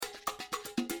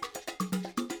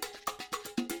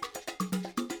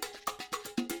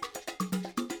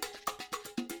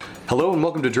Hello and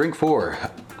welcome to Drink 4,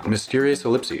 Mysterious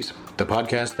Ellipses, the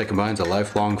podcast that combines a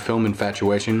lifelong film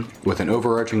infatuation with an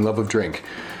overarching love of drink,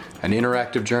 an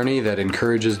interactive journey that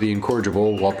encourages the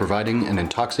incorrigible while providing an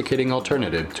intoxicating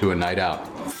alternative to a night out.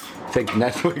 Think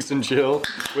Netflix and chill,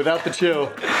 without the chill,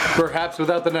 perhaps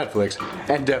without the Netflix,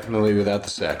 and definitely without the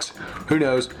sex. Who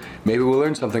knows, maybe we'll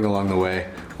learn something along the way,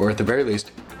 or at the very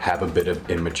least, have a bit of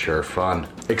immature fun.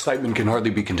 Excitement can hardly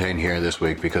be contained here this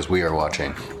week because we are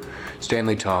watching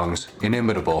Stanley Tong's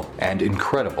inimitable and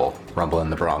incredible Rumble in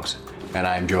the Bronx. And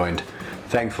I am joined,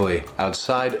 thankfully,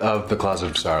 outside of the Closet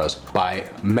of Sorrows, by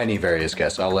many various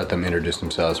guests. I'll let them introduce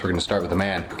themselves. We're going to start with a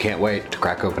man who can't wait to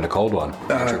crack open a cold one.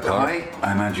 Hi,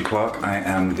 I'm Andrew Clark. I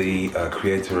am the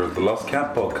creator of the Lost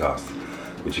Cat podcast,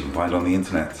 which you can find on the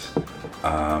internet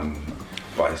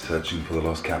by searching for the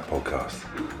Lost Cat podcast.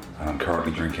 And I'm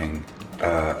currently drinking,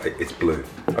 it's blue.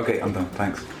 Okay, I'm done,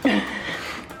 thanks.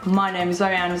 My name is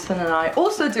Zoe Anderson and I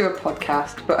also do a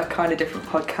podcast, but a kind of different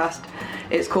podcast.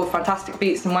 It's called Fantastic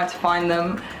Beats and Where to Find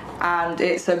Them, and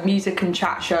it's a music and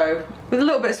chat show with a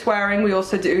little bit of swearing. We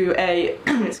also do a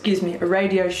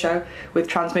radio show with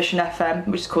Transmission FM,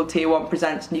 which is called T1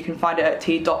 Presents, and you can find it at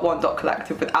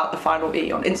t.1.collective without the final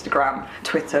E on Instagram,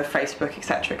 Twitter, Facebook,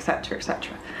 etc, etc,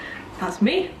 etc. That's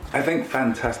me. I think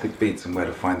Fantastic Beats and Where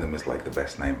to Find Them is like the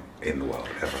best name in the world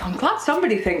ever. I'm glad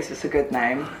somebody thinks it's a good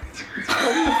name. It's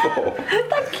wonderful.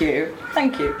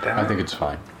 Thank you. I think it's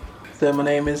fine. So my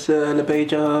name is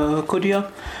Lebeja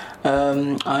Kudia.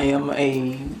 I am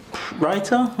a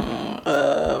writer.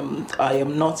 I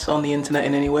am not on the internet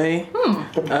in any way.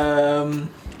 I'm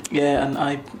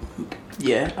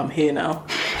here now.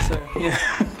 So yeah.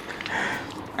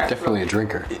 Definitely a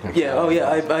drinker. Yeah,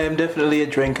 I am definitely a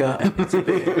drinker.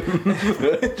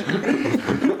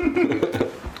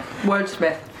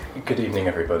 Wordsmith. Good evening,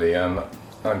 everybody. I'm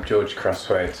George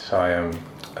Cresswaite. I am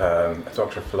a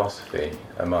Doctor of Philosophy,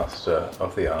 a Master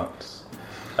of the Arts,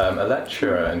 a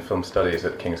lecturer in film studies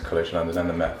at King's College London and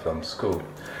the Met Film School.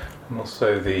 I'm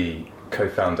also the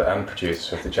co-founder and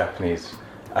producer of the Japanese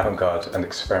Avant-Garde and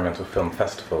Experimental Film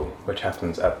Festival, which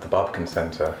happens at the Barbican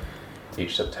Centre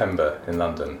each September in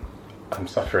London. I'm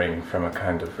suffering from a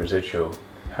kind of residual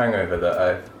hangover that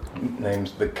I've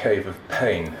named the Cave of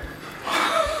Pain.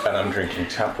 And I'm drinking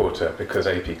tap water because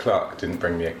AP Clark didn't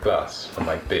bring me a glass for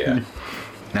my beer.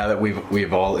 Now that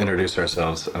we've all introduced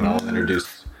ourselves, and I'll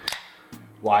introduce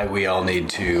why we all need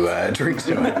to drink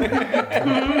so in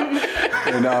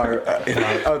our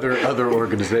other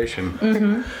organization.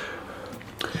 Mm-hmm.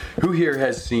 Who here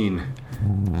has seen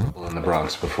Rumble in the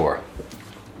Bronx before?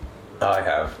 I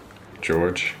have.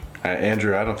 George?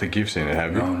 Andrew, I don't think you've seen it,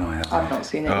 have you? No, I haven't. I've not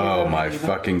seen it. Oh my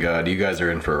fucking god, you guys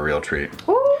are in for a real treat.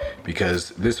 Ooh. Because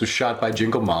this was shot by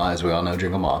Jingle Ma, as we all know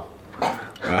Jingle Ma.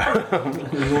 We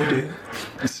all do.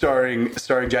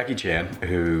 Starring Jackie Chan,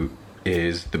 who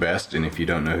is the best, and if you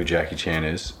don't know who Jackie Chan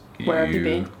is, Where have you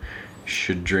been?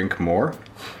 Should drink more.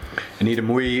 Anita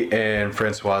Mui and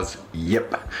Francoise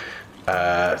Yip.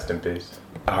 Rest in peace.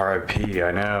 R.I.P.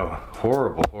 I know.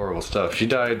 Horrible stuff. She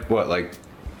died,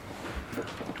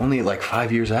 only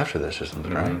 5 years after this or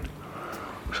something, right?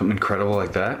 Something incredible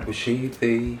like that. Was she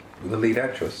the lead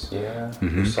actress? Yeah.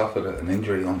 Who suffered an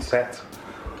injury on set?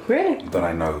 Really? That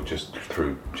I know just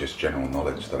through general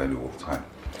knowledge that I knew all the time.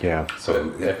 Yeah.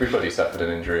 So everybody suffered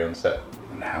an injury on set.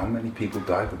 And how many people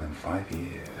died within 5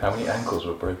 years? How many ankles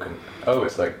were broken? Oh,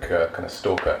 it's like kind of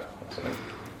stalker or something.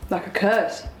 Like a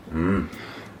curse.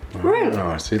 Really?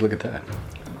 Oh, see, look at that.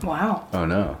 Wow. Oh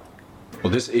no.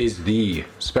 Well, this is the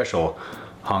special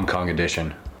Hong Kong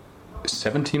edition.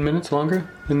 17 minutes longer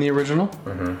than the original,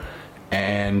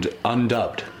 and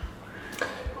undubbed.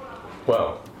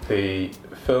 Well, the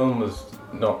film was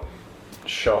not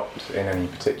shot in any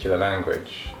particular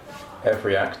language.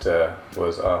 Every actor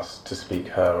was asked to speak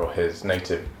her or his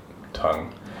native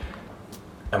tongue.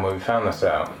 And when we found this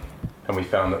out, and we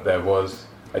found that there was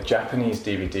a Japanese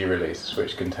DVD release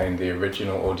which contained the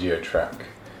original audio track,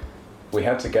 we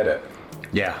had to get it.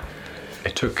 Yeah.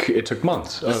 It took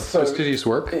months of fastidious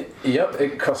work.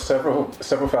 It cost several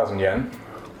thousand yen.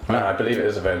 I believe it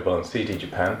is available on CD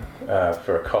Japan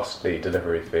for a costly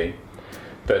delivery fee.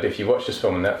 But if you watch this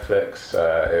film on Netflix,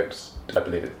 I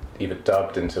believe it either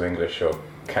dubbed into English or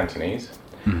Cantonese.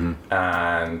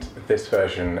 And this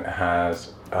version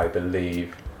has, I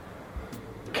believe,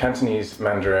 Cantonese,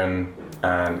 Mandarin,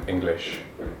 and English,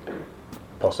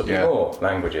 possibly more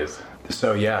languages.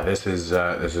 So yeah, this is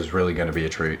really going to be a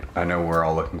treat. I know we're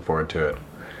all looking forward to it.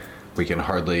 We can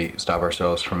hardly stop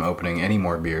ourselves from opening any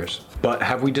more beers. But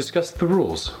have we discussed the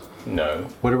rules? No.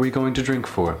 What are we going to drink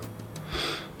for?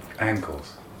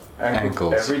 Ankles.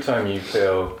 Ankles. Every time you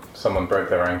feel someone broke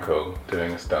their ankle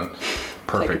doing a stunt. Take a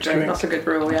Perfect. drink. That's a good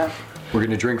rule, yeah. We're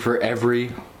gonna drink for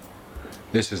every.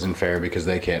 This isn't fair because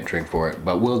they can't drink for it,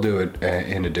 but we'll do it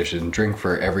in addition. Drink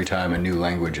for every time a new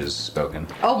language is spoken.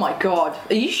 Oh my god.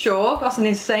 Are you sure? That's an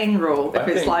insane rule if I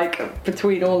it's think- like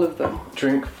between all of them.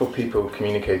 Drink for people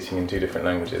communicating in 2 different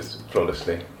languages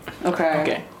flawlessly. Okay.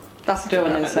 Okay. That's still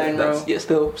an insane That's, rule. yeah,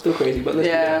 still crazy, but let's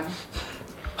do Yeah.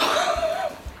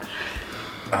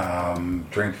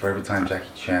 Drink for every time Jackie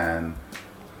Chan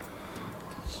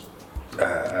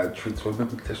treats women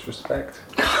with disrespect.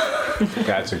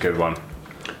 That's a good one.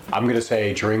 I'm gonna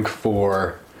say drink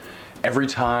for every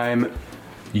time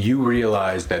you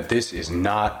realize that this is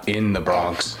not in the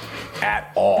Bronx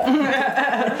at all.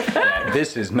 That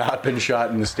this has not been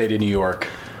shot in the state of New York.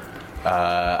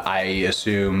 I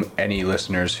assume any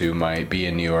listeners who might be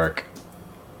in New York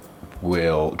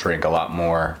will drink a lot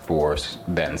more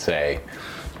than, say,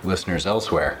 listeners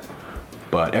elsewhere.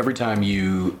 But every time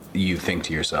you think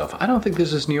to yourself, I don't think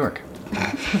this is New York.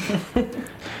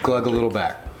 Glug a little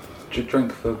back. Do you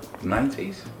drink for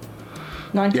 90s?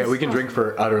 90s. Yeah, we can drink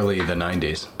for utterly the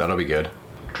 90s. That'll be good.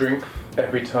 Drink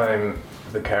every time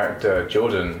the character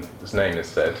Jordan's name is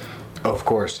said. Of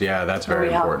course, yeah, that's very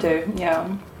We have important. to,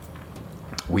 yeah.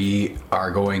 We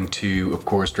are going to, of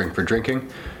course, drink for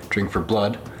drinking, drink for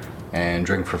blood, and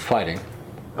drink for fighting.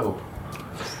 Oh.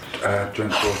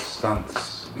 Drink for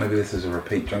stunts. Maybe this is a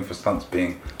repeat. Drink for stunts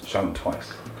being shown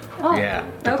twice. Oh, Yeah,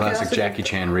 the okay, classic that's a Jackie good-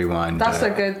 Chan rewind. That's a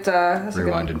good. That's a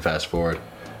rewind good. and fast forward.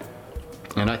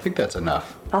 And I think that's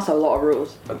enough. That's a lot of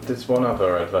rules. There's one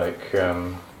other I'd like.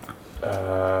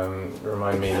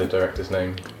 Remind me the director's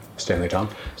name. Stanley Tom?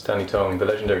 Stanley Tong, the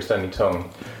legendary Stanley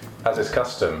Tong, as is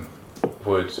custom,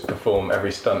 would perform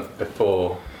every stunt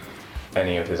before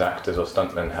any of his actors or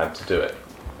stuntmen had to do it.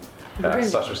 Really?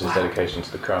 Such was his Wow. dedication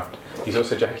to the craft. He's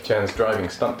also Jackie Chan's driving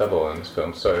stunt double in this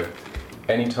film, so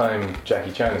anytime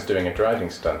Jackie Chan is doing a driving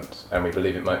stunt and we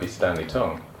believe it might be Stanley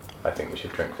Tong, I think we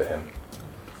should drink for him.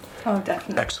 Oh,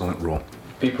 definitely. Excellent rule.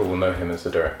 People will know him as the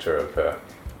director of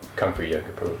Kung Fu Yoga,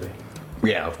 probably.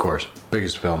 Yeah, of course.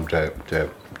 Biggest film to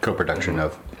co-production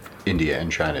of India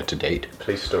and China to date.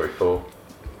 Police Story 4.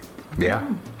 Yeah.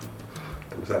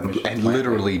 Was that Mission And Planet?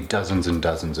 literally dozens and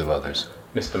dozens of others.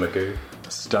 Mr. Magoo.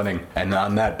 Stunning. And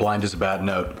on that blind is a bad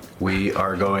note, we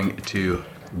are going to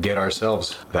get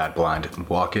ourselves that blind,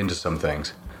 walk into some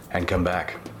things, and come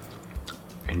back.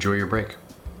 Enjoy your break.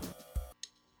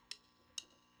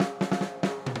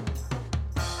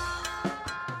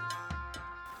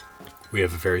 We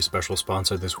have a very special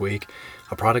sponsor this week,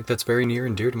 a product that's very near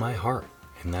and dear to my heart,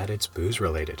 in that it's booze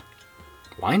related.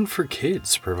 Wine for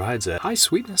Kids provides a high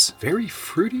sweetness, very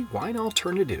fruity wine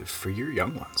alternative for your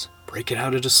young ones. Break it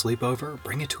out at a sleepover,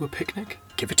 bring it to a picnic,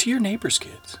 give it to your neighbor's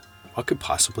kids. What could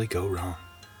possibly go wrong?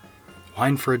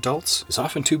 Wine for adults is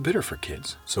often too bitter for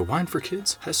kids, so Wine for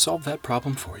Kids has solved that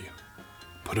problem for you.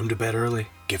 Put them to bed early,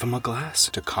 give them a glass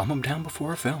to calm them down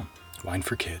before a film. Wine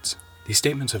for Kids. These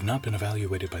statements have not been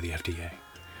evaluated by the FDA.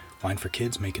 Wine for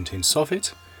Kids may contain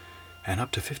sulfates and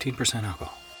up to 15%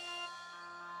 alcohol.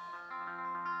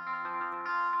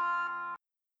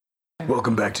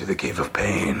 Welcome back to the Cave of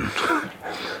Pain.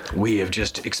 We have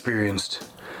just experienced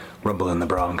Rumble in the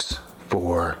Bronx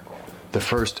for the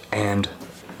first and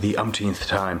the umpteenth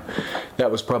time.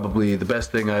 That was probably the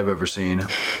best thing I've ever seen.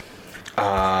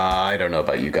 I don't know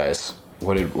about you guys.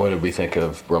 What did we think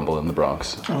of Rumble in the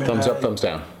Bronx? Thumbs up, thumbs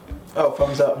down. Oh,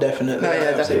 thumbs up, definitely. Oh, yeah, I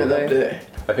absolutely definitely. loved it.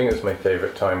 I think it was my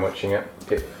favourite time watching it.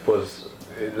 It was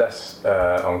less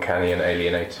uncanny and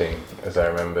alienating as I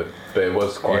remembered, but it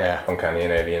was quite Yeah. uncanny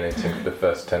and alienating for the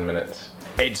first 10 minutes.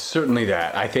 It's certainly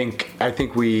that. I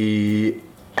think we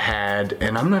had,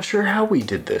 and I'm not sure how we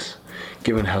did this,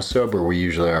 given how sober we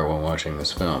usually are when watching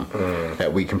this film,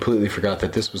 that we completely forgot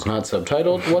that this was not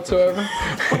subtitled whatsoever.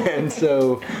 And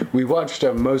so we watched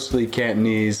a mostly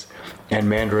Cantonese and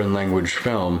Mandarin language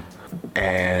film,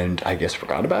 and I guess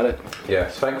forgot about it.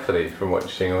 Yes, thankfully, from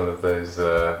watching all of those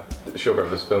Shaw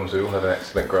Brothers films, we all have an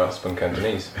excellent grasp on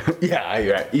Cantonese.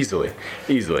 Yeah, easily.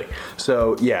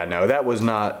 So yeah, no, that was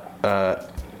not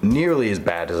nearly as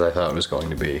bad as I thought it was going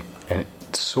to be, and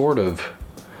it sort of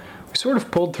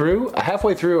pulled through.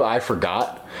 Halfway through, I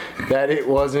forgot that it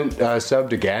wasn't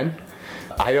subbed again.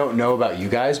 I don't know about you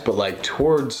guys, but like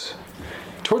towards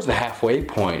the halfway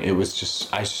point, it was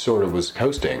just I sort of was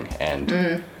coasting,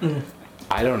 and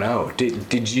I don't know.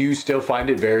 Did you still find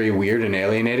it very weird and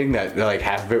alienating that like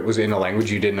half of it was in a language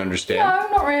you didn't understand?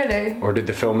 No, not really. Or did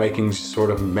the filmmaking sort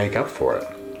of make up for it?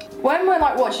 When we're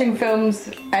like watching films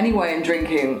anyway and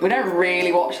drinking, we don't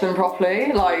really watch them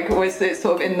properly. Like, it's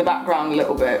sort of in the background a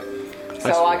little bit.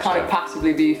 So I kind of so.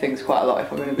 passively view things quite a lot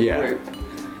if I'm in a big Yeah. group.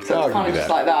 So I'll it's kind give of you just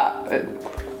that. like that.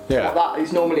 Yeah. What that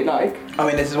is normally like. I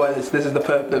mean, this is why this is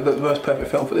the most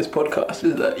perfect film for this podcast,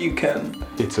 is that you can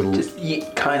It's a just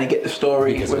kind of get the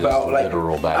story Because there's without like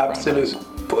literal background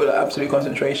absolute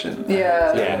concentration.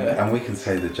 Yeah. Yeah. And we can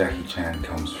say that Jackie Chan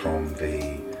comes from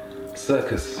the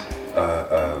circus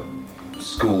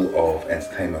school of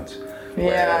entertainment, where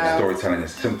Yeah. storytelling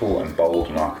is simple and bold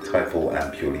and archetypal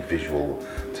and purely visual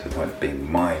to the point of being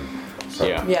mime. So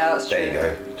Yeah. Yeah, that's there you true.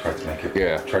 go. Try to make it.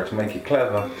 Yeah. Try to make it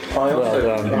clever. I also,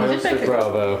 done. I You also did make it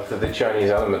felt that the Chinese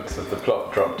elements of the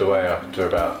plot dropped away after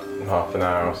about half an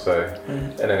hour or so,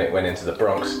 and then it went into the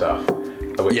Bronx stuff,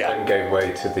 which Yeah. then gave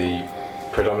way to the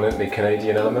predominantly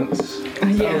Canadian elements. Oh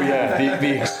yeah,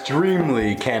 the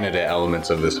extremely Canada elements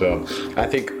of this film. I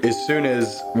think as soon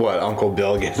as Uncle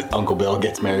Bill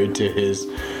gets married to his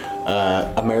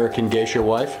American geisha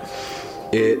wife,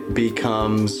 it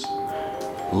becomes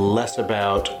less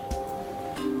about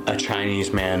a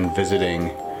Chinese man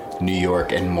visiting New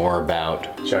York and more about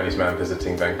Chinese man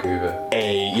visiting Vancouver.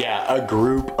 a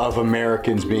group of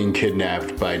Americans being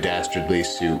kidnapped by dastardly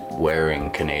suit-wearing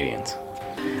Canadians.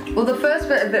 Well, the first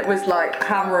bit of it was like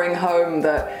hammering home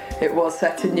that it was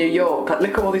set in New York. Like,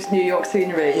 look at all this New York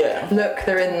scenery. Yeah. Look,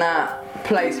 they're in that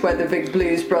place where the big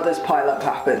Blues Brothers pileup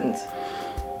happened.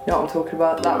 You know what I'm talking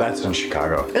about? That's in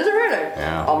Chicago. Is it really?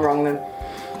 Yeah. I'm wrong then.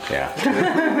 Yeah.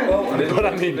 But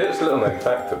I mean, there's a little known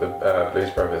fact that the Blues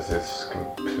Brothers is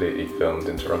completely filmed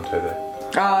in Toronto,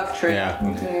 though. Ah, true. Yeah.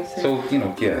 So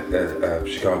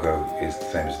Chicago is the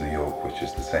same as New York, which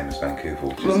is the same as Vancouver,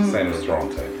 which is the same as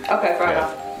Toronto. Okay, fair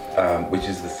enough. Which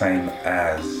is the same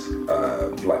as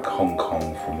like Hong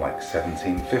Kong from like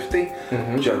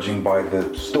 1750, judging by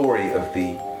the story of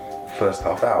the first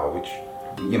half hour, which,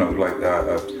 you know, like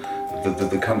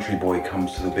the country boy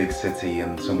comes to the big city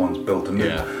and someone's built a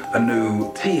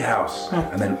new tea house,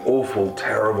 and then awful,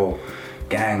 terrible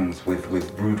gangs with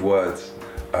rude words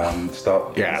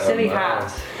start. Silly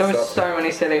hats. There were so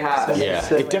many silly hats. Yeah,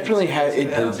 it definitely had.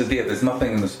 There's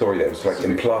nothing in the story that was like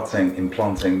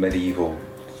implanting medieval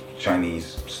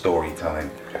Chinese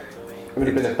storytelling. It would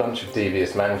have been a bunch of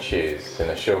devious Manchus in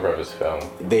a Shaw Brothers film.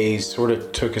 They sort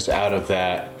of took us out of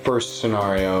that first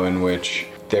scenario in which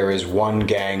there is one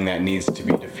gang that needs to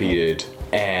be defeated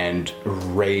and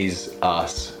raise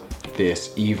us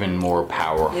this even more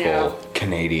powerful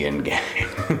Canadian gang.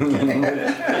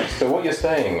 So what you're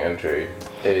saying, Andrew,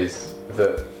 is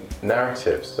that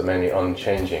narratives are mainly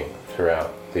unchanging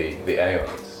throughout the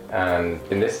aeons. And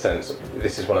in this sense,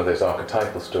 this is one of those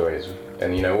archetypal stories.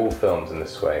 And you know, all films in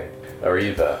this way are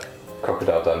either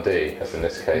Crocodile Dundee, as in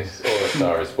this case, or A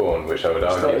Star is Born, which I would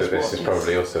argue that this is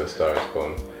probably also A Star is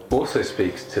Born. Also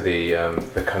speaks to the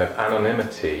kind of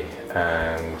anonymity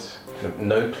and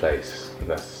no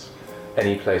placeness,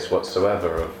 any place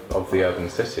whatsoever of the urban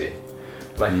city.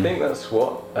 And I think that's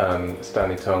what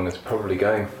Stanley Tong is probably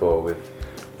going for with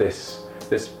this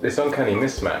uncanny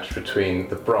mismatch between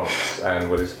the Bronx and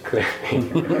what is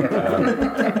clearly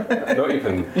not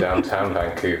even downtown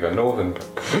Vancouver,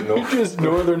 Just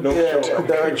northern.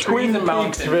 There are trees and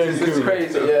mountains. It's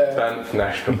crazy. Yeah. Banff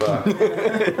National Park.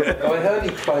 Oh, I heard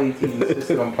he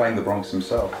insisted on playing the Bronx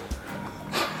himself.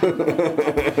 Do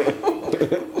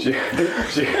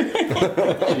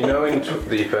you know in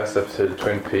the first episode of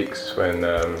Twin Peaks when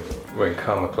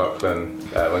Kyle MacLachlan,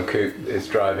 when Coop is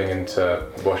driving into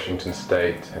Washington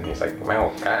State and he's like,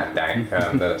 well, god dang,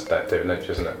 that's David Lynch,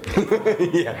 isn't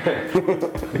it? Yeah.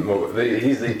 Well,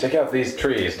 he's check out these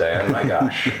trees, Dan, my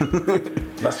gosh.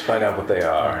 Must find out what they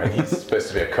are. And he's supposed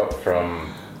to be a cop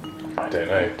from, I don't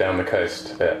know, down the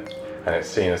coast a bit. And it's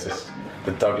seen as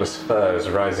the Douglas firs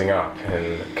rising up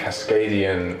in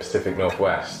Cascadian Pacific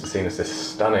Northwest, seen as this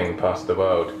stunning part of the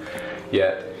world.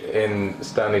 Yet in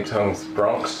Stanley Tong's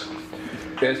Bronx,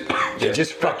 They're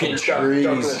just fucking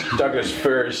trees. Douglas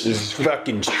firs. Just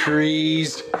fucking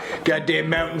trees. Goddamn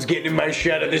mountains getting in my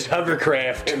shot of this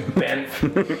hovercraft. In Banff.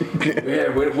 Yeah,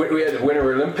 we had the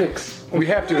Winter Olympics. We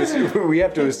have to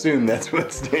assume that's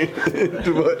what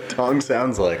Tong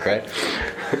sounds like, right?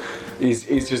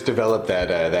 He's just developed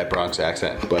that Bronx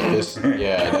accent, but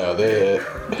the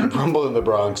Rumble in the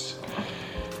Bronx.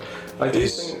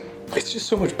 It's just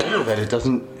so much better that it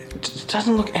doesn't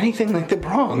look anything like the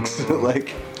Bronx.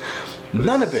 Like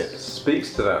none of it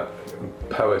Speaks to that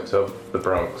poet of the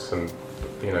Bronx and,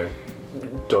 you know,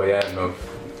 doyen of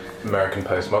American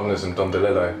postmodernism, Don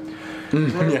DeLillo. Who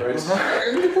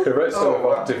wrote so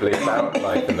evocatively about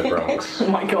life in the Bronx. Oh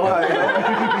my god.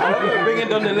 I'm bringing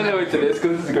Don DeLillo into this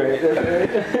because this is great.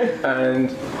 And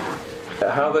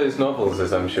how those novels,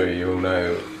 as I'm sure you all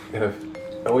know,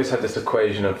 always had this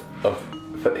equation of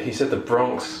But he said the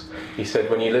Bronx. He said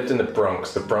when you lived in the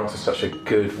Bronx is such a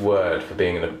good word for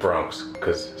being in the Bronx,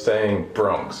 because saying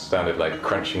Bronx sounded like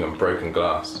crunching on broken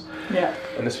glass. Yeah.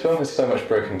 And this film has so much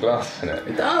broken glass in it.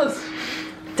 It does.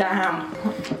 Damn.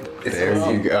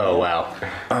 There you go. Oh, wow.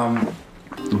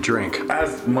 Drink.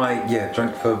 As my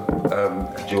drink for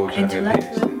George having a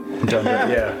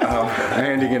PhD.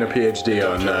 Handing in a PhD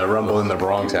on Rumble in the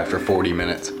Bronx after 40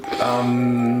 minutes.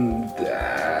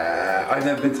 I've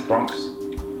never been to Bronx,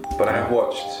 but I have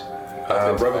watched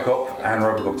RoboCop and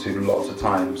RoboCop 2 lots of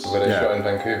times. Were they shot in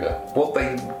Vancouver? Well,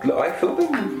 I thought they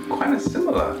were kind of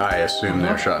similar. I assume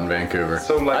they're shot in Vancouver.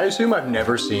 So, like- I assume I've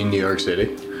never seen New York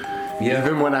City. Yeah.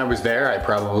 Even when I was there, I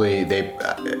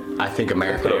think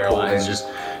American Put a poll Airlines in. just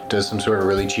does some sort of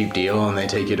really cheap deal and they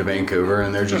take you to Vancouver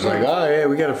and they're just like, oh yeah,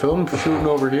 we got a film shooting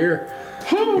over here.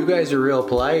 You guys are real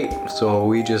polite, so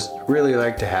we just really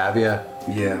like to have you.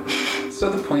 Yeah. So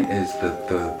the point is that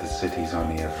the cities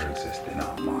only ever exist in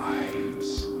our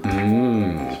minds.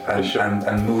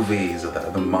 And movies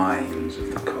are the minds of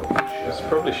the culture. It's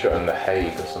probably shot in The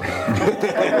Hague or something.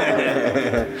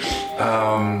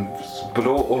 But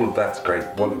all of that's great.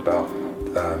 What about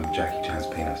Jackie Chan's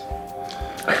penis?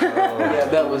 Yeah,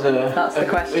 that was That's the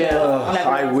question. Yeah.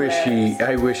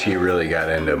 I wish he really got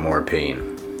into more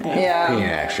peen Yeah.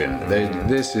 action.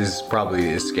 This is probably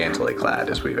as scantily clad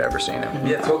as we've ever seen him.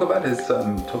 Yeah, talk about his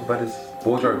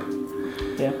wardrobe.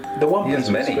 Yeah, the one He has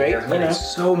piece was many, great. he has many. You know.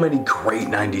 So many great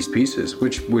 90s pieces,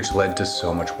 which led to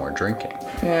so much more drinking.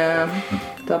 Yeah.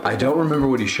 I don't remember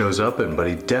what he shows up in, but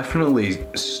he definitely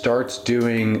starts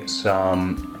doing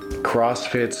some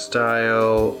CrossFit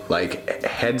style, like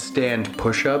headstand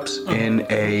push-ups in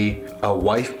a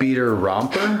wife beater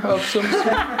romper of some sort.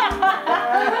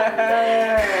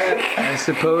 I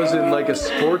suppose in like a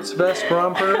sports vest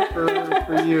romper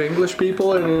for you English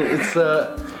people, and it's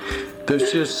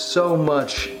there's just so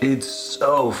much. It's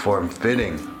so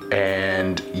form-fitting,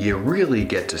 and you really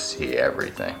get to see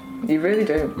everything, You really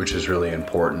do. which is really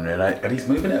important. And he's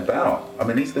moving it about. I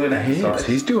mean, he's doing exercise.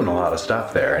 He's doing a lot of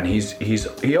stuff there, and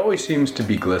he always seems to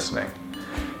be glistening.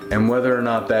 And whether or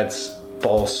not that's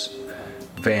false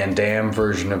Van Damme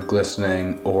version of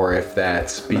glistening, or if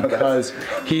that's because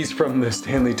he's from the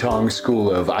Stanley Tong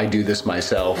school of I do this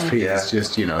myself. He's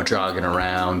just jogging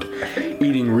around,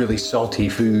 eating really salty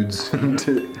foods to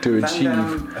Van achieve.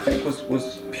 Damme, I think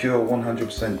was pure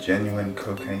 100% genuine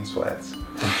cocaine sweats.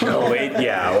 Oh wait,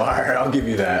 yeah, well, all right, I'll give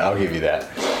you that.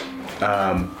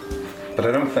 But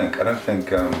I don't think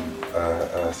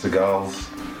Seagal's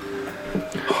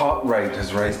heart rate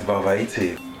has raised above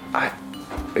 80.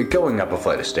 Going up a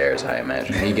flight of stairs, I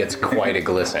imagine he gets quite a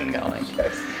glisten going.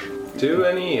 Do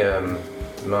any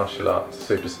martial arts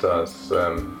superstars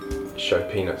show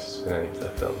penis in any of their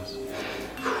films?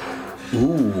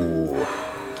 Ooh.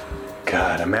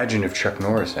 God, imagine if Chuck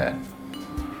Norris had.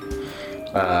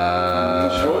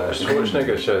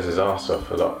 Schwarzenegger shows his arse off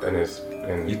a lot in his.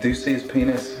 You do see his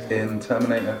penis in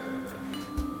Terminator.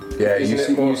 Yeah, Isn't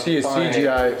it more you see a fine?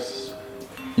 CGI.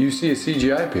 You see a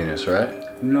CGI penis,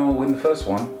 right? No, in the first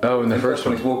one. Oh, in the first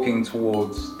one. he's walking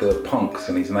towards the punks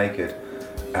and he's naked,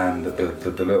 and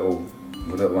the little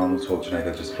Arnold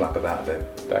Schwarzenegger just flap about a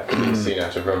bit. That could be seen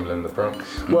out of Rumble in the Bronx.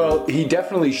 Well, he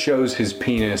definitely shows his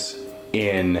penis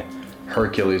in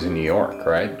Hercules in New York,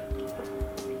 right?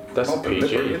 That's Oh, a PG.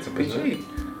 deliberately, it's a PG.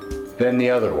 Then the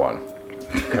other one,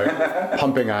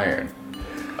 Pumping Iron.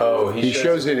 Oh, He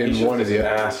shows it in one of the- his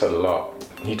ass a lot.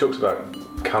 He talks about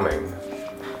coming.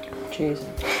 Jeez.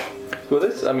 Well,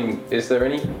 is there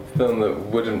any film that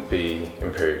wouldn't be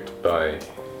improved by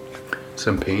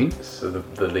Some peen.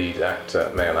 the lead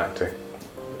actor, male actor,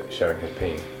 showing his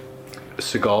peen?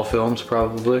 Seagal films,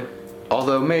 probably.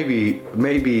 Although maybe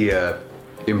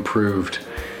improved,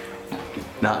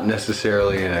 not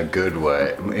necessarily in a good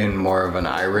way, in more of an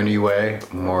irony way,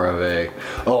 more of a,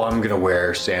 oh, I'm gonna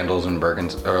wear sandals and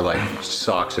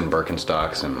socks and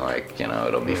Birkenstocks, and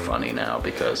it'll be funny now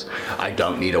because I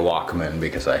don't need a Walkman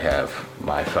because I have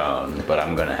my phone, but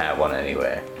I'm gonna have one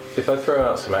anyway. If I throw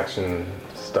out some action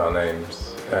star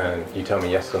names and you tell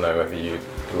me yes or no whether you'd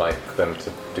like them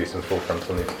to do some full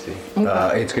frontal nudity.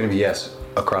 It's gonna be yes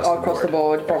across Across the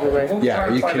board, probably. Yeah,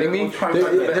 are you kidding me? We'll try and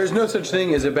find the There's best. no such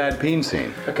thing as a bad peen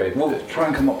scene. Okay, We'll try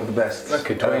and come up with the best.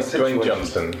 okay, Dwayne situation.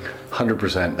 Johnson.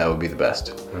 100%, that would be the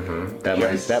best.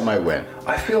 Yes. That might win.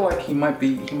 I feel like he might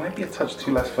be a touch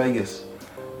too Las Vegas.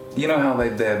 You know how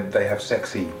they have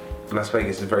sexy. Las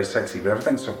Vegas is very sexy, but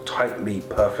everything's so tightly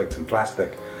perfect and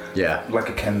plastic, Yeah. like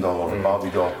a Ken doll or a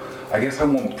Barbie doll. I guess I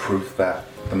want proof that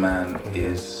the man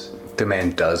is. The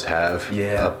man does have.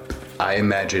 Yeah. I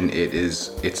imagine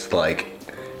it's like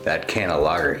that can of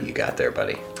lager you got there,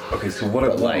 buddy. Okay, so what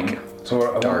But, like, I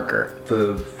want darker.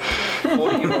 the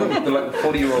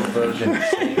 40-year-old version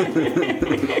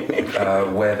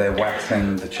where they're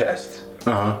waxing the chest.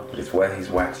 It's where he's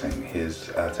waxing his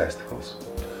testicles.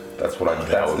 That's what I.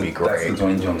 That would be great. That's the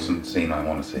Dwayne Johnson scene I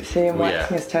want to see. See him waxing Yeah.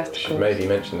 his Should testicles. maybe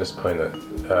mention this point that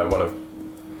one of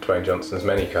Dwayne Johnson's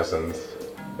many cousins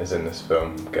is in this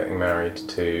film, getting married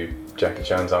to Jackie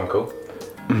Chan's uncle.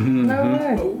 No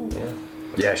way.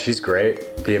 Yeah, she's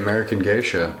great. The American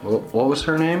Geisha. What was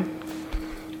her name?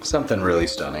 Something really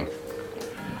stunning.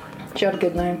 She had a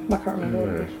good name. I can't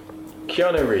remember.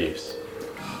 Keanu Reeves.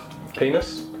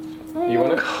 Penis? You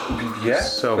want it?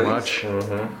 Yes, So please. much.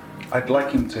 I'd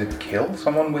like him to kill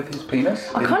someone with his penis.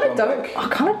 I kind of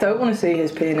don't want to see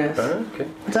his penis. Okay.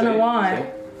 I don't know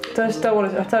why. I don't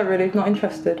want to. I don't really. Not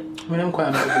interested. I mean, I'm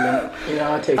quite ambivalent. You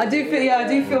know, I take. I do feel. Yeah, I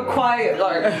do feel quite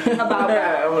like about that.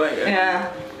 Yeah, I'm like,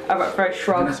 Yeah, about very I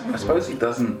shrugged. suppose he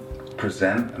doesn't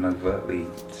present an overtly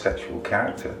sexual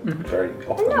character very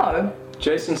often. No.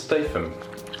 Jason Statham.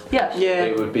 Yes. yeah.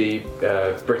 It would be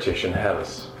British and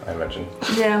hairless, I imagine.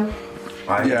 Yeah.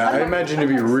 Yeah, I imagine to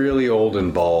be really old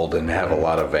and bald and have a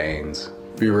lot of veins.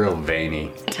 Be real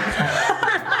veiny.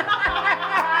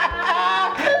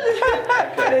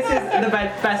 This is the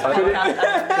best podcast.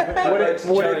 I'd like to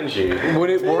challenge you. Would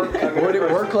it work? Would it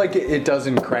work like it does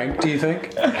in Crank? Do you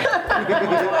think?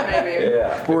 Maybe.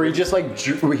 Yeah. Where he just like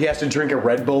he has to drink a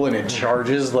Red Bull and it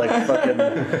charges like fucking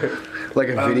like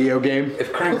a video game.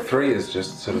 If Crank 3 is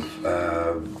just sort of,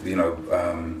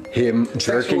 Him jerking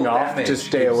sexual off damage to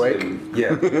stay gives awake. him- yeah,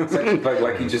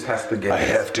 like he just has to get. I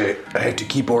have to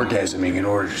keep orgasming in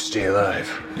order to stay alive.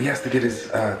 He has to get his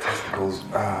testicles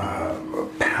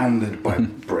pounded by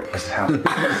bricks. And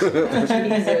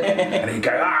he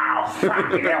goes, "Oh,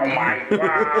 fucking hell, mate!"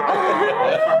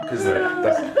 Because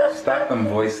that's Statham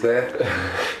voice there.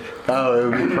 Oh, it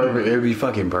would be perfect. It would be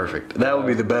fucking perfect. That would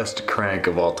be the best Crank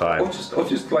of all time. Or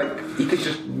just like he could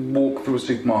just walk through a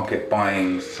supermarket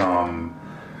buying some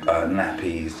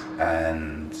nappies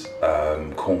and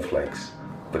cornflakes,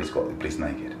 but he's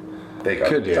naked. There you go.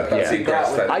 Could do, That's yeah. it,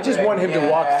 guys. That- I just want him to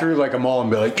walk through like a mall and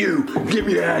be like, "You, give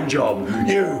me a hand job.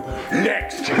 You,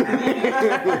 next."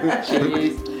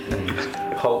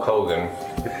 Hulk Hogan.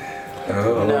 Oh.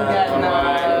 Oh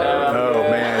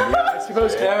man. Yeah, I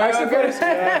suppose.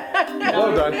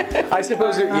 Well done. I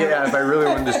suppose. If I really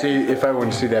wanted to see, if I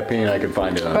wanted to see that peen, I could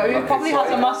find it. But he probably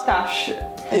has a mustache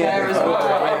there as well.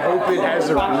 I hope it has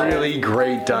a really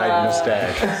great dyed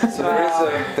mustache. So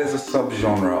there's a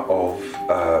subgenre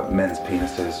of men's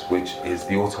penises, which is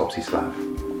the autopsy slap.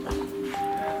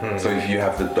 So if you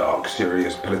have the dark,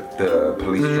 serious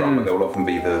police drama, there will often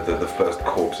be the first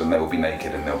corpse, and they will be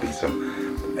naked, and there'll be some.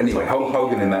 Anyway, Hulk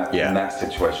Hogan in that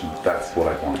situation, that's what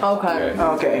I want. Okay.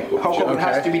 Okay. Hulk Hogan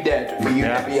has to be dead for you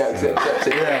to be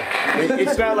accepted. Yeah.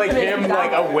 It's not like him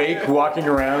like awake walking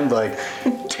around like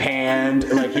tanned,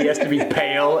 like he has to be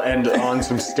pale and on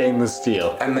some stainless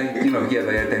steel. And they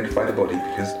identify the body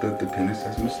because the penis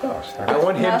has a moustache. I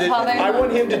want him That's to how they- I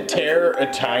want him to tear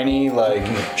a tiny like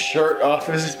shirt off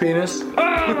of his penis in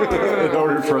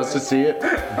order for us to see it.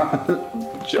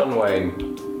 John Wayne.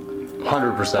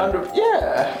 100%.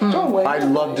 Yeah. John Wayne. I'd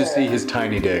love to see his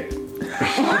tiny dick.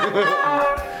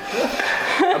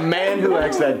 A man who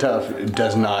acts that tough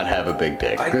does not have a big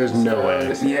dick. There's no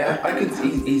way. Yeah, I can see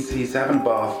he's having a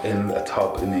bath in a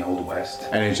tub in the Old West.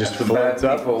 And it just some bad floats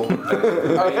up. people.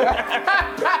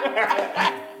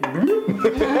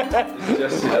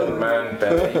 Just a man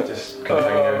belly, just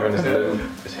covering over and there's a little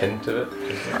hint of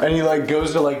it. And he like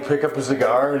goes to like pick up a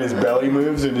cigar and his belly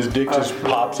moves and his dick just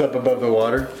pops up above the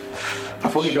water. I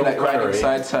thought he'd be like riding Connery.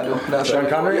 side saddle. That's Sean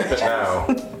Connery? But now,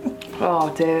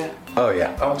 Oh dear. Oh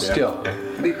yeah. Still.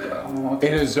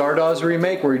 In a Zardoz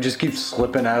remake where he just keeps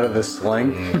slipping out of the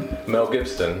sling. Mel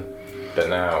Gibson, but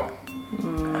now.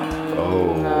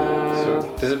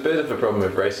 So there's a bit of a problem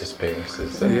with racist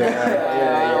penises. So.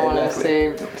 I want to see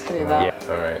that.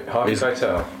 Yeah. All right. Harvey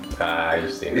Keitel.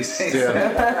 You've seen it.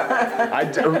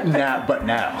 But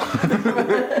now.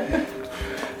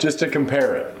 Just to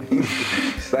compare it.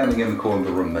 Standing in the corner of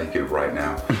the room naked right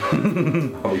now.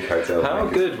 Harvey Keitel. How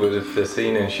good would have the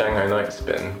scene in Shanghai Nights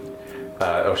been,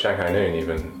 or Shanghai Noon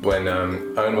even, when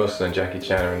Owen Wilson and Jackie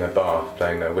Chan are in their bath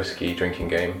playing their whiskey drinking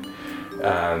game,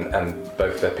 and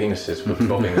both their penises were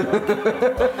bobbing along.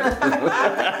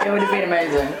 It would have been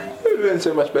amazing. It would have been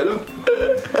so much better.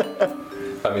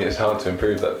 I mean, it's hard to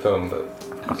improve that film, but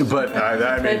But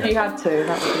I If you mean, had to,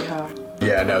 that would be hard.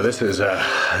 Yeah, no, this is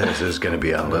going to be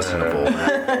unlistenable.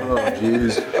 Oh,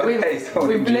 jeez.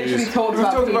 We've literally talked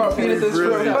about penises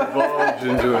Really evolved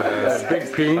into a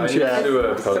big peen I need chat.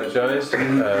 to apologise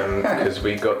because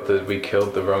we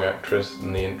killed the wrong actress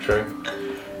in the intro.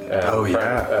 Oh,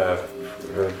 yeah.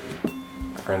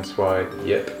 Francois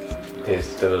Yip is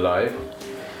still alive.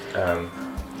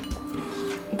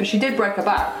 But she did break her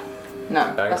back.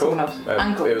 No, that's someone else.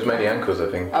 Ankle. It was mainly ankles, I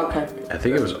think. Okay. I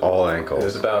think it was all ankles.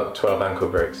 There's about 12 ankle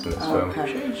breaks in this film.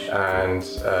 Okay. And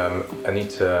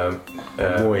Anita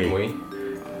Mui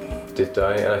did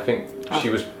die, and I think she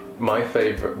was my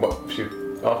favourite.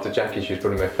 After Jackie, she was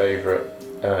probably my favourite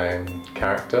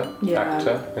character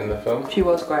actor in the film. She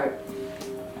was great.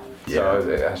 So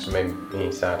it actually made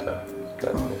me sadder.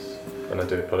 And I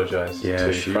do apologise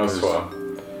to Francois,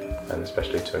 and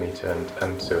especially to Anita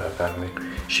and to her family.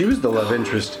 She was the love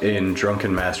interest in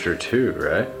Drunken Master 2,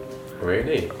 right?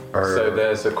 Really? Or- So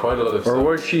there's quite a lot of. Or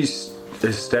was she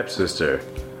his stepsister?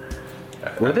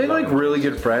 Were they like really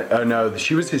good friends? Oh no,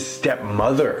 she was his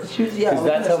stepmother. She was, yeah, 'Cause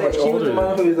that's how much she was older the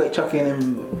one than- who was like chucking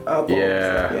him up.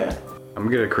 Yeah. I'm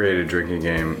gonna create a drinking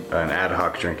game, an ad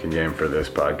hoc drinking game for this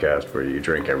podcast where you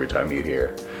drink every time you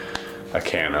hear a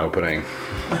can opening.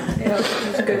 Yeah,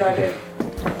 that's a good idea.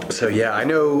 So yeah, I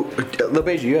know.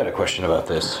 LeBeige, you had a question about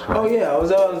this. Oh yeah,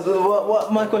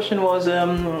 what my question was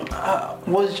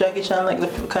Jackie Chan like the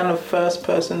kind of first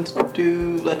person to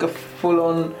do like a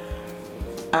full-on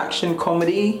action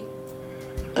comedy?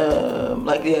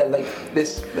 Like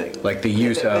Like the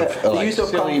use of the like use of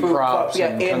silly kung fu props yeah,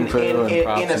 and in kung fu and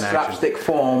props in a and action. slapstick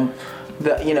form.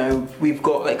 That we've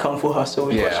got like Kung Fu Hustle,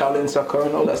 we've got Shaolin Soccer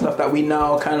and all that stuff that we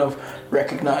now kind of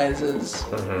recognize as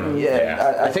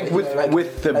I think with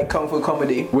the like Kung Fu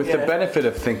comedy. With the benefit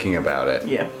of thinking about it.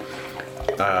 Yeah.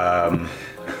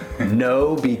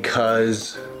 No,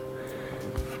 because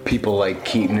people like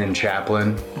Keaton and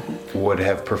Chaplin would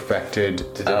have perfected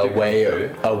a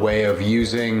way of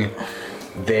using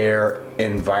their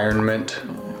environment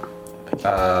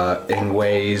in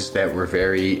ways that were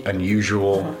very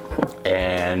unusual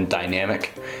and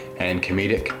dynamic and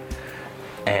comedic.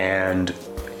 And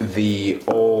the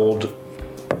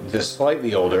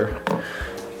slightly older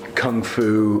Kung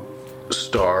Fu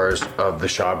stars of the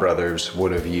Shaw Brothers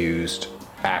would have used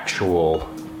actual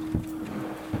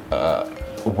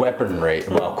weaponry,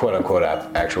 well, quote unquote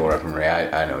actual weaponry.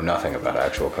 I know nothing about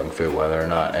actual Kung Fu, whether or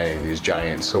not any of these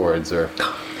giant swords or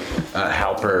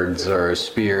halberds or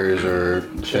spears or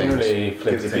Generally,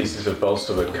 flimsy pieces of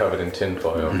balsa wood covered in tin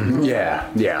foil.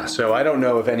 Yeah. So I don't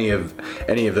know if any of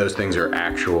those things are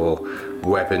actual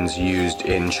weapons used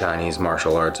in Chinese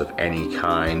martial arts of any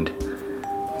kind.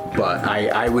 But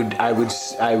I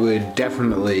would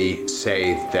definitely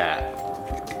say that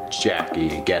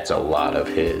Jackie gets a lot of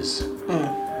his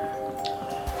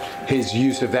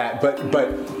use of that.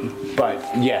 But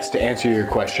yes, to answer your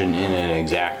question in an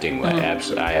exacting way,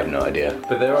 I have no idea.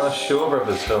 But there are Shaw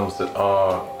Brothers films that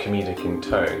are comedic in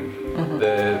tone.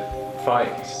 The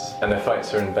fights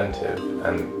are inventive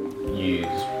and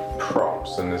use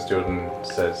props, and as Jordan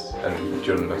says, and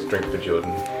Jordan must drink for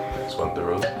Jordan, that's one of the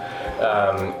rules.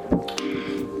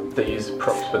 They use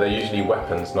props, but they're usually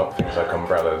weapons, not things like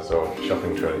umbrellas or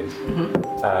shopping trolleys.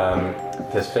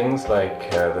 There's things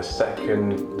like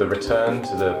the return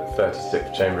to the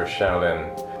 36th Chamber of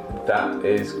Shaolin. That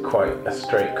is quite a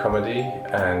straight comedy,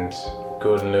 and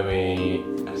Gordon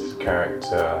Lewis's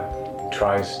character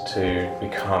tries to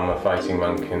become a fighting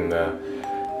monk in the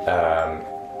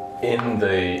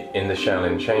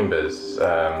Shaolin Chambers,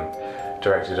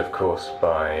 directed, of course,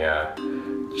 by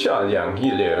Zhang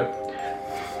Yiliu,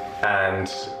 and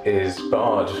is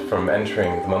barred from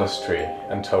entering the monastery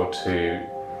and told to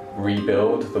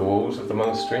rebuild the walls of the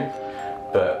monastery.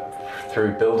 But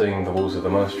through building the walls of the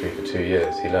monastery for 2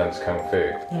 years, he learns Kung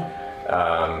Fu.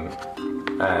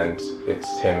 And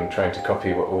it's him trying to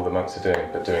copy what all the monks are doing,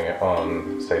 but doing it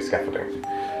on, say, scaffolding.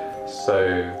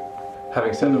 So,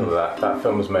 having said all of that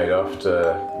film was made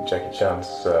after Jackie Chan's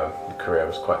career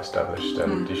was quite established,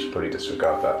 and you should probably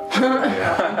disregard that.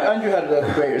 Andrew had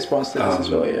a great response to this as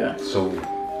well, yeah. So,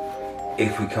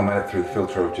 if we come at it through the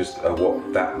filter of just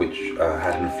which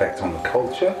had an effect on the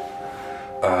culture,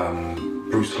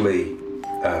 Bruce Lee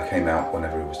came out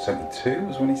whenever he was 72,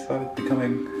 was when he started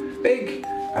becoming big,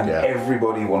 and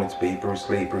everybody wanted to be Bruce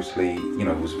Lee. Bruce Lee,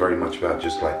 was very much about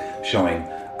just like showing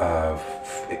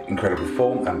incredible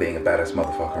form and being a badass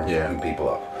motherfucker and fucking people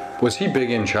up. Was he big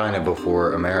in China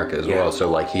before America as well? So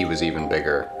like he was even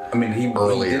bigger. I mean, he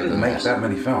earlier didn't make that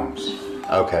many films.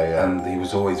 Okay, yeah. And he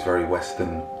was always very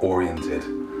Western oriented.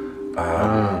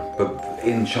 But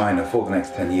in China, for the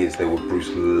next 10 years, there were Bruce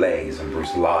Lees and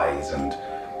Bruce Lies and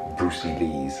Bruce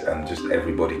Lee's, and just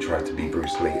everybody tried to be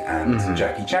Bruce Lee, and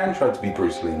Jackie Chan tried to be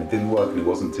Bruce Lee, and it didn't work. And it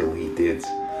wasn't until he did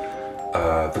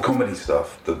the comedy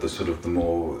stuff, the sort of the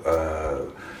more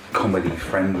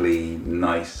comedy-friendly,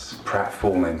 nice,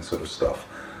 pratfalling sort of stuff.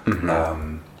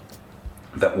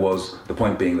 That was the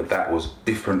point being that was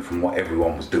different from what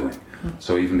everyone was doing.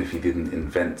 So even if he didn't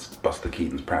invent Buster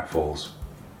Keaton's pratfalls,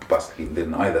 Buster Keaton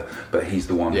didn't either, but he's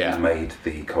the one who made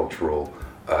the cultural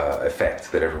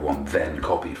effect that everyone then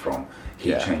copied from.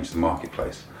 He changed the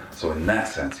marketplace. So in that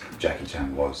sense, Jackie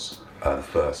Chan was the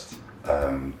first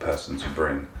person to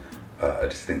bring a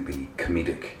distinctly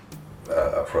comedic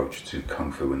approach to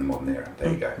Kung Fu in the modern era.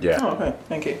 There you go. Yeah. Oh, okay,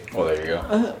 thank you. Well, there you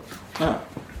go.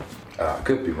 I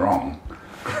could be wrong.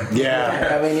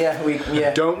 Yeah. I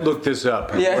mean, Don't look this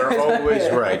up. Yeah. We're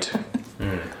always right.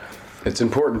 It's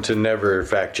important to never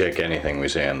fact check anything we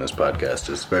say on this podcast,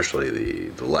 especially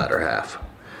the latter half.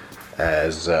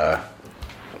 As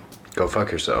go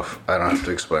fuck yourself. I don't have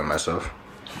to explain myself.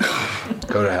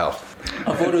 Go to hell.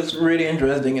 I thought it was really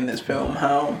interesting in this film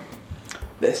how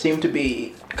there seemed to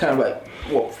be kind of like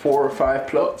 4 or 5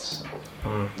 plots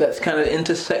that's kind of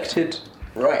intersected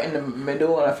right in the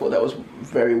middle, and I thought that was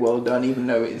very well done, even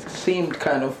though it seemed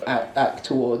kind of act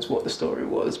towards what the story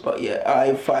was. But yeah,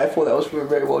 I thought that was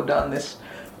very well done. This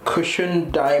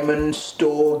cushion diamond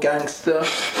store gangster,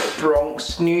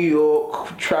 Bronx, New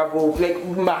York, travel, like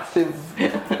massive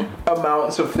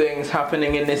amounts of things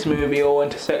happening in this movie, all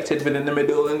intersected within the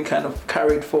middle and kind of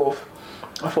carried forth.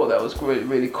 I thought that was really,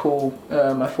 really cool.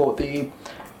 I thought the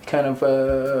kind of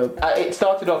it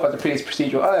started off as a police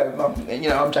procedural.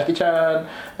 I'm Jackie Chan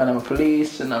and I'm a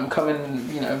police and I'm coming,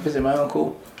 visit my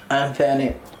uncle. And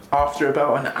then after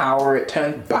about an hour, it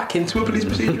turned back into a police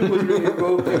procedural. It was really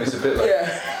cool. It was a bit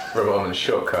like Robert Altman's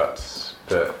Shortcuts,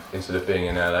 but instead of being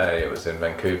in LA, it was in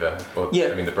Vancouver,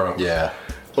 the Bronx. Yeah.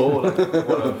 Or one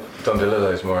of Don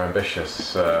DeLillo's more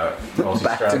ambitious Back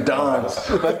to Don's.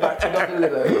 Back to Don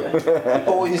DeLillo, yeah.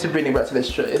 Always used to bring it back to this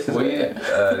straight.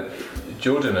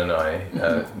 Jordan and I,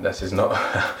 this is not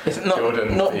it's not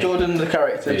Jordan, Jordan the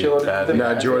character,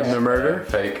 Jordan. Jordan the murderer?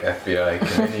 Fake FBI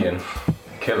Canadian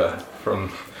killer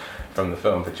from the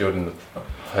film, but Jordan, the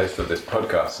host of this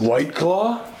podcast. White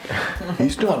Claw?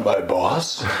 He's not my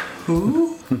boss.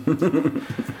 Who?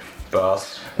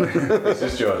 Boss. This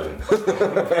is Jordan.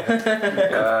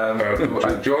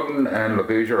 Jordan and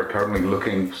LaBouche are currently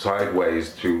looking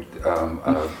sideways to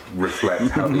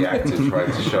reflect how the actor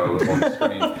tried to show on the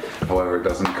screen. However, it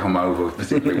doesn't come over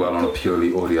particularly well on a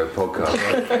purely audio podcast.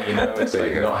 It's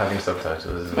like not having subtitles,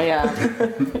 isn't it?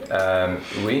 Yeah.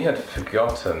 We had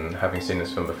forgotten, having seen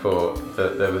this film before,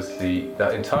 that there was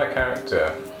that entire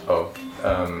character of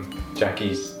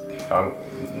Jackie's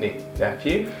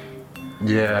nephew.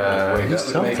 Yeah, wait, he's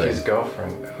that would make something. his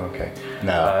girlfriend. Okay.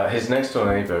 No. His next door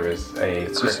neighbour is a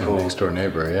It's just a next door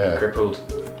neighbor, yeah. crippled,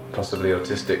 possibly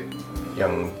autistic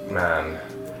young man.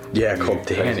 Yeah, who called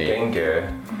plays Danny. Game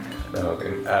Gear, the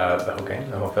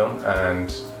whole film,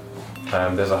 and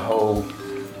there's a whole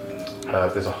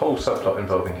subplot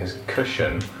involving his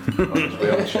cushion on his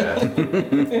wheelchair,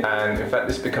 and in fact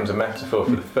this becomes a metaphor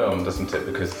for the film, doesn't it?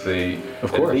 Because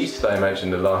Of course. at least I imagine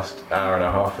the last hour and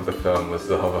a half of the film was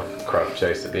the hovercraft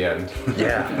chase at the end.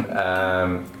 Yeah.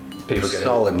 People getting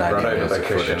Solid 90 run over minutes by of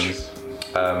footage. cushions.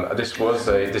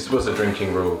 This was a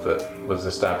drinking rule that was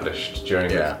established during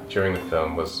the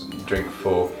film. Was drink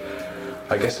for,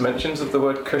 I guess, mentions of the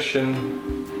word cushion.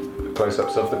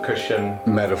 Close-ups of the cushion,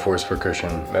 Metaphors for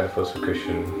cushion.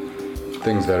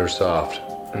 Things that are soft.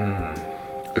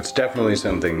 It's definitely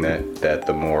something that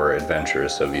the more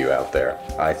adventurous of you out there,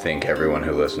 I think everyone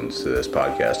who listens to this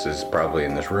podcast is probably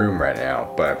in this room right now,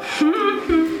 but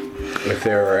if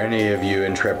there are any of you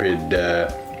intrepid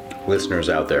listeners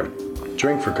out there,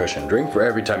 drink for cushion. Drink for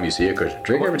every time you see a cushion.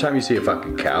 Drink every time you see a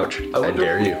fucking couch. I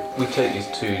dare you. We take these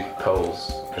two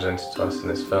poles presented to us in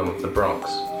this film of the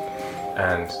Bronx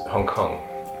and Hong Kong,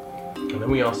 and then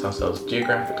we ask ourselves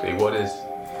geographically, what is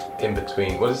in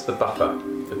between? What is the buffer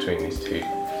between these two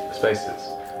spaces?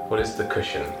 What is the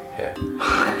cushion here? Look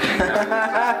on the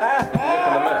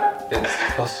map. It's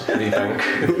possibly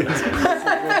Vancouver.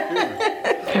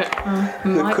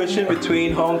 The cushion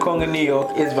between Hong Kong and New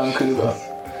York is Vancouver.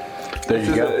 There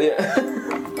you go.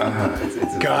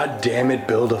 Yeah. God damn it,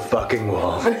 build a fucking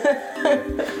wall.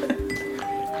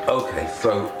 Okay,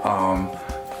 so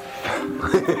for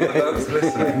those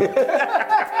listening,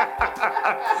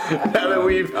 Now that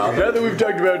we've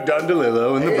talked about Don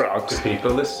DeLillo and the Bronx. Do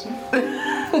people listen?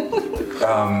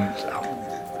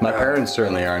 My parents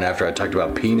certainly aren't after I talked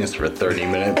about penis for 30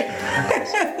 minutes.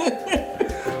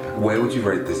 Where would you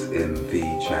rate this in the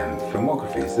Chan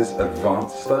filmography? Is this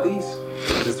advanced studies?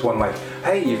 Is this one like,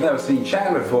 hey, you've never seen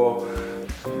Chan before?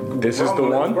 This is the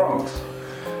Rumble in one? Bronx.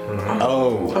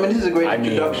 Oh. I mean, this is a great I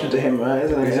mean- introduction to him, right?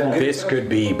 Isn't it? This could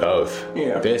be both.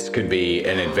 Yeah. This could be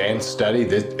an advanced study.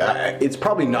 It's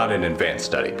probably not an advanced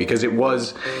study because it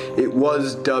was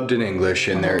dubbed in English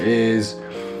and there is.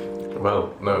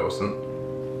 Well, no, it wasn't.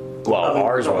 Well,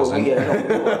 ours No, wasn't.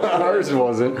 yeah, Ours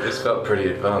wasn't. This felt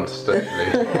pretty advanced,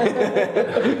 actually.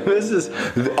 This is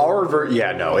our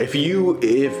yeah, no. If you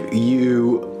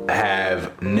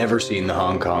have never seen the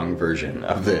Hong Kong version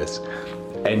of this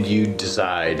and you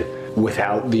decide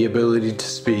without the ability to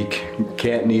speak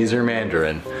Cantonese or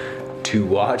Mandarin to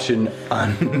watch an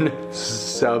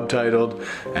unsubtitled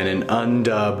and an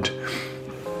undubbed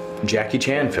Jackie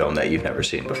Chan film that you've never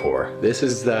seen before, this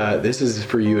is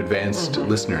for you advanced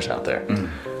listeners out there.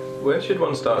 Where should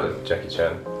one start with Jackie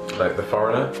Chan? Like The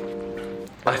Foreigner?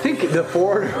 I think the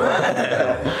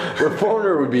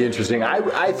foreigner would be interesting.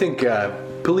 I think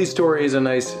Police Story is a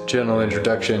nice general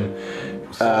introduction.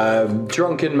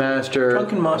 Drunken Master.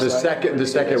 Drunken Master, The second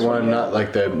this one, one, yeah. not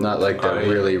like the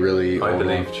really. I old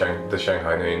believe one. the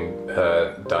Shanghai Noon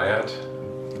Dyad.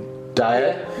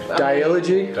 Diet.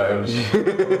 Dialogy.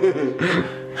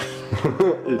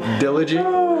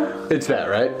 Dilogy. It's that,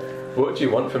 right? What do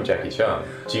you want from Jackie Chan?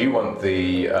 Do you want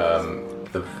the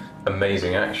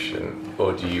amazing action,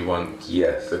 or do you want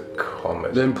Yes. the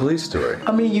comedy? Then Police Story.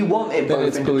 I mean, you want it Then both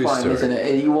it's Police intertwined, Story. isn't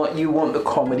it? You want the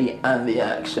comedy and the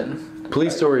action.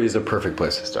 Police Story is a perfect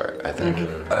place to start, I think,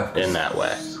 in that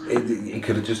way. It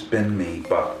could have just been me,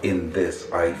 but in this,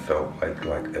 I felt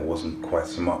like there wasn't quite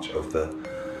so much of the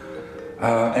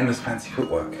endless fancy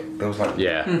footwork. There was like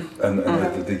Yeah. and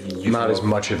the use Not of- as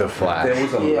much of the There flash.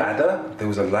 was a Yeah. ladder. There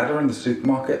was a ladder in the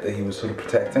supermarket that he was sort of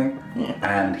protecting,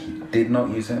 and he did not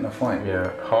use it in a fight. Yeah,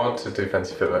 hard to do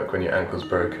fancy footwork when your ankle's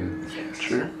broken.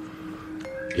 True.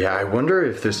 Yeah, I wonder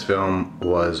if this film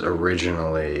was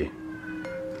originally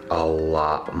a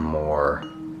lot more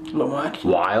A lot more action.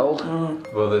 wild.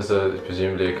 Well, there's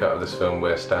presumably a cut of this film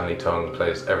where Stanley Tong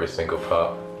plays every single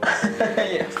part.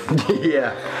 Yes.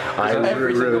 Yeah, I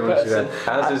Every really single want to see person.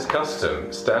 that. As is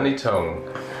custom, Stanley Tong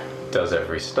does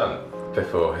every stunt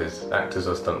before his actors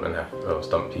or stunt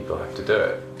people have to do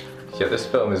it. Yet this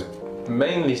film is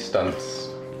mainly stunts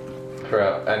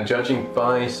throughout, and judging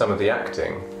by some of the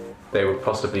acting, they were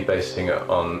possibly basing it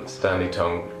on Stanley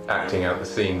Tong acting out the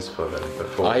scenes for them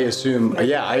before. I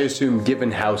assume,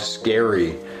 given how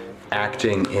scary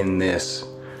acting in this,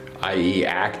 i.e.,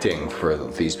 acting for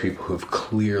these people who've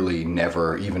clearly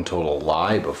never even told a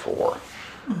lie before,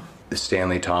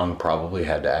 Stanley Tong probably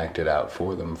had to act it out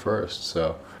for them first.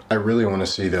 So I really want to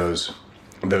see those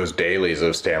dailies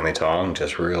of Stanley Tong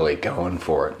just really going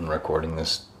for it and recording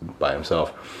this by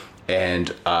himself.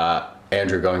 And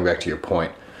Andrew, going back to your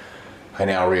point, I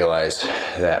now realize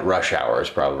that Rush Hour is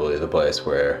probably the place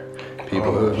where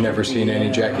people who have never seen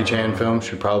any Jackie Chan film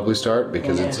should probably start,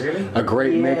 because it's a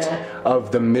great mix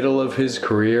of the middle of his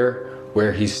career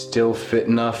where he's still fit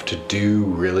enough to do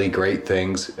really great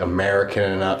things,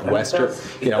 American enough, Western,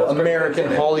 American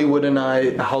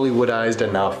Hollywoodized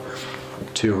enough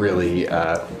to really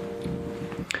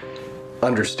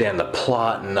understand the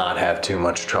plot and not have too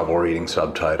much trouble reading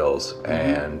subtitles,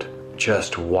 and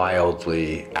just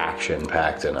wildly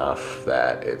action-packed enough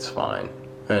that it's fine.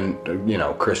 And,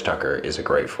 Chris Tucker is a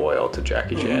great foil to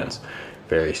Jackie Chan's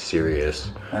very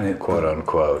serious, And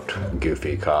quote-unquote,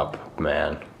 goofy cop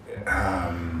man.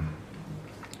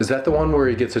 Is that the one where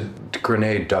he gets a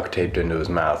grenade duct taped into his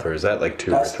mouth, or is that like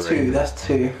two or three? That's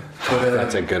two.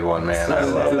 That's a good one, man. I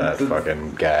love that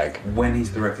fucking gag. When he's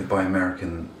directed by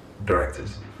American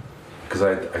directors, because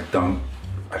I don't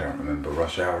remember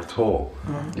Rush Hour at all.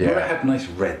 Yeah. But it had nice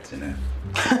reds in it.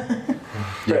 I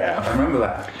Yeah. remember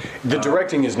that. The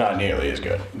directing is not nearly as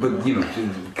good. But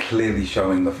clearly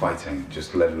showing the fighting,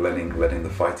 just letting the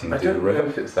fighting I do the don't know rhythm.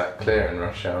 if it's that clear in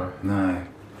Rush Hour. No.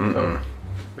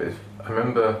 I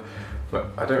remember,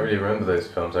 I don't really remember those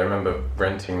films. I remember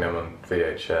renting them on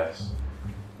VHS,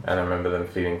 and I remember them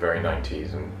feeling very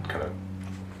 90s and kind of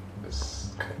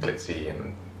glitzy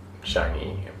and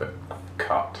shiny, but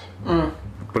cut.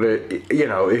 But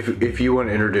if you want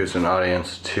to introduce an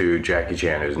audience to Jackie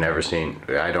Chan who's never seen,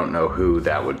 I don't know who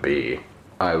that would be.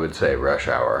 I would say Rush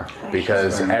Hour,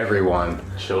 because everyone.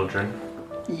 Children.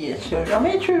 Yeah, sure. I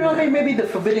mean, true. I mean, maybe The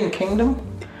Forbidden Kingdom.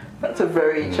 That's a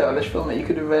very childish film that you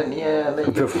could rent. Yeah.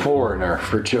 The Foreigner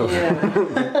for children.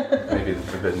 Yeah. Maybe The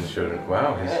Forbidden Children.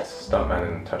 Wow, he's a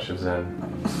stuntman in Touch of Zen.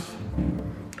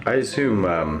 I assume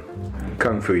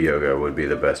Kung Fu Yoga would be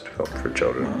the best film for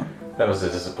children. That was a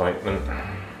disappointment.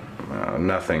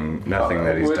 Nothing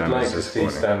that he's done I would like is to see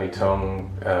disappointing. Stanley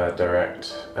Tong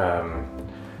direct.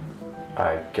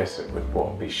 I guess it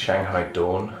would be Shanghai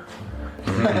Dawn.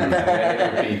 And then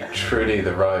it would be truly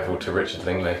the rival to Richard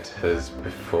Linklater's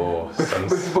Before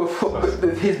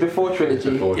Sunset. His before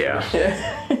trilogy. Yeah.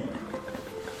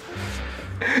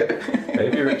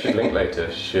 Maybe Richard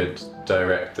Linklater should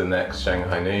direct the next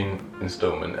Shanghai Noon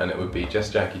installment, and it would be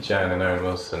just Jackie Chan and Owen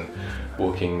Wilson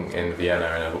walking in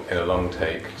Vienna in a long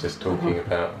take, just talking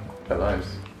about their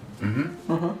lives.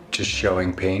 Just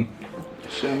showing pain.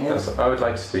 I would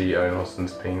like to see Owen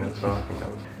Wilson's Peen as well. I think that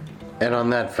would. And on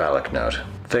that phallic note,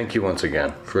 thank you once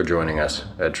again for joining us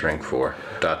at Drink 4. ...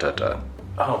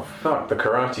 Oh fuck, the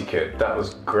Karate Kid. That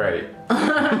was great.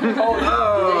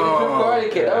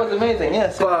 Karate Kid. That was amazing.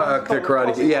 Yes. Fuck the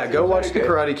Karate Kid. Yeah, go watch The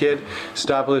Karate Kid.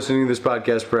 Stop listening to this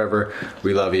podcast forever.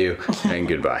 We love you, and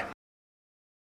goodbye.